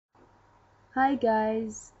Hi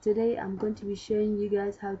guys, today I'm going to be showing you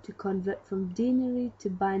guys how to convert from denary to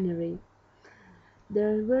binary.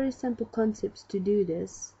 There are very simple concepts to do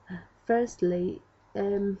this. Firstly,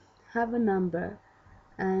 have a number,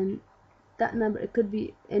 and that number, it could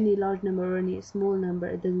be any large number or any small number,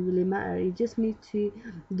 it doesn't really matter. You just need to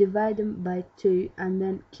divide them by 2 and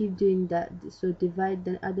then keep doing that. So divide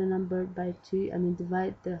the other number by 2 and then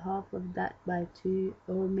divide the half of that by 2,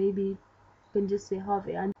 or maybe you can just say half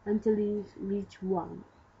it until you reach 1.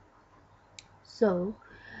 So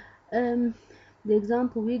the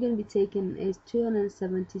example we're going to be taking is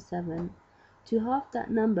 277. To half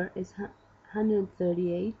that number is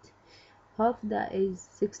 138. Half that is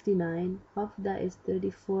 69, half that is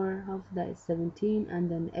 34, half that is 17,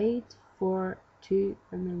 and then 8, 4, 2,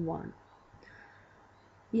 and then 1.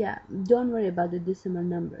 Yeah, don't worry about the decimal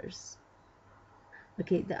numbers.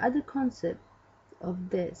 Okay, the other concept of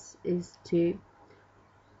this is to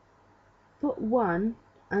put 1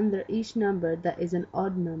 under each number that is an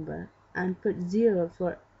odd number and put 0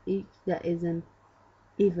 for each that is an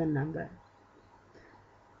even number.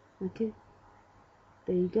 Okay,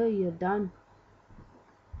 there you go, you're done.